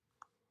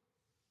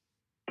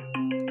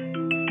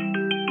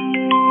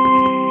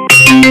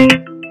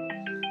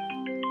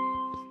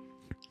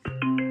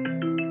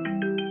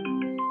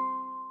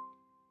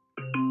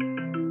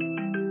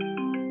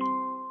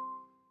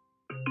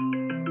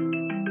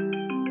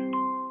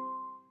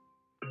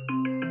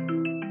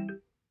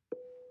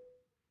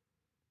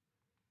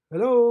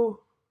Hello?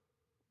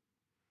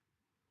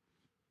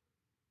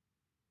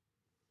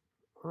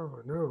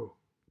 Oh no.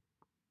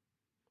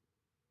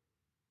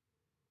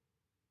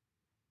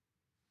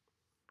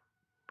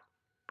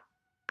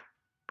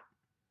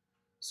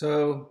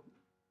 So,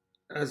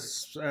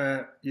 as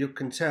you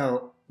can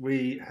tell,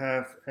 we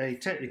have a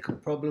technical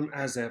problem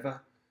as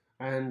ever,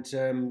 and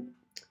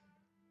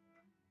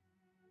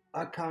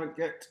I can't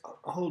get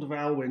a hold of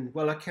Alwyn.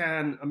 Well, I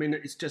can. I mean,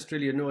 it's just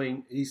really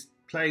annoying. He's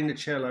playing the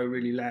cello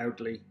really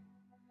loudly,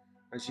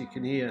 as you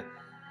can hear.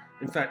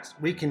 In fact,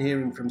 we can hear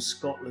him from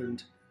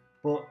Scotland,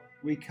 but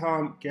we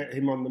can't get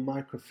him on the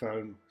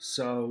microphone,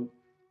 so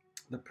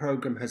the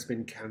program has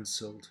been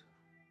cancelled.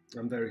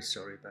 I'm very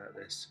sorry about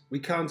this. We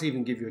can't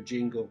even give you a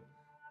jingle.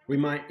 We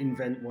might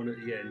invent one at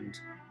the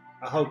end.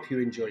 I hope you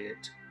enjoy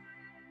it.